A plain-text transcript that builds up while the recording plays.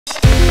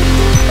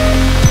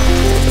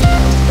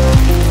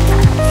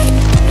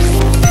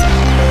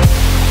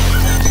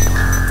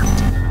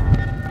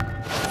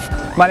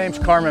My name's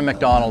Carmen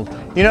MacDonald.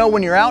 You know,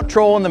 when you're out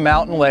trolling the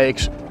mountain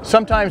lakes,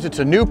 sometimes it's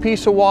a new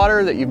piece of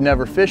water that you've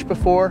never fished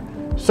before.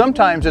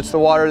 Sometimes it's the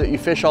water that you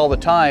fish all the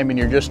time and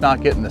you're just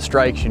not getting the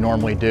strikes you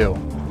normally do.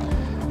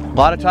 A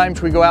lot of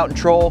times we go out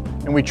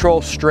and we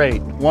troll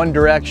straight, one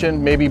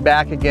direction, maybe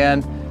back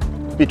again,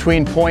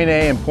 between point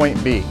A and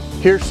point B.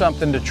 Here's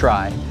something to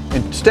try.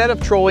 Instead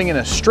of trolling in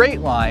a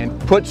straight line,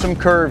 put some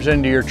curves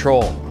into your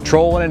troll.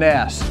 Troll in an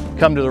S.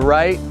 Come to the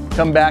right,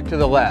 come back to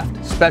the left,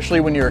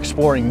 especially when you're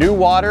exploring new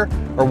water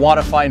or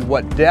want to find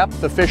what depth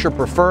the fish are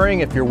preferring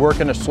if you're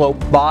working a slope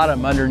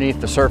bottom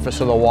underneath the surface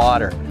of the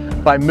water.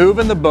 By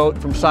moving the boat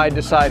from side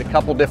to side, a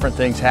couple different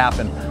things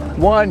happen.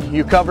 One,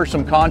 you cover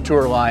some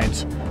contour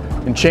lines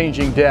and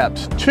changing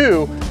depths.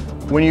 Two,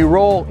 when you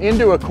roll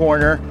into a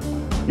corner,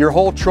 your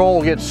whole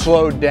troll gets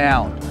slowed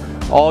down.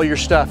 All your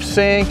stuff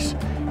sinks.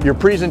 Your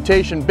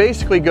presentation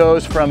basically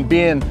goes from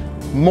being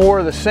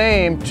more the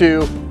same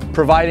to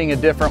providing a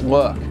different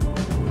look.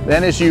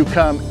 Then as you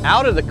come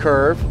out of the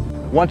curve,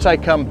 once I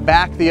come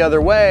back the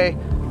other way,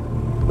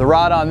 the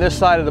rod on this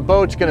side of the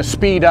boat's going to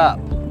speed up.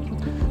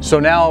 So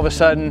now all of a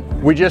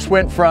sudden, we just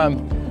went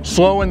from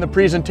slowing the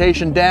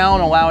presentation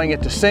down, allowing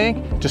it to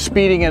sink, to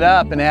speeding it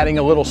up and adding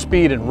a little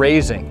speed and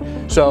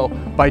raising. So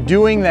by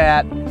doing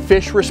that,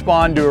 fish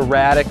respond to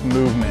erratic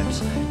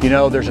movements. You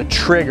know, there's a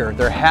trigger.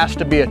 There has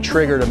to be a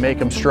trigger to make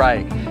them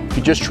strike. If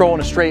you just troll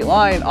in a straight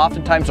line,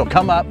 oftentimes they'll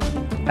come up,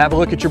 have a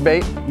look at your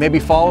bait, maybe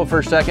follow for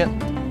a second,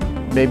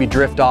 maybe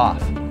drift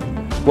off.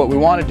 What we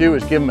want to do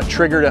is give them a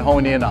trigger to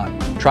hone in on.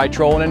 Try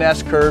trolling in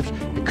S curves.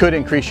 It could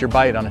increase your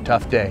bite on a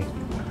tough day.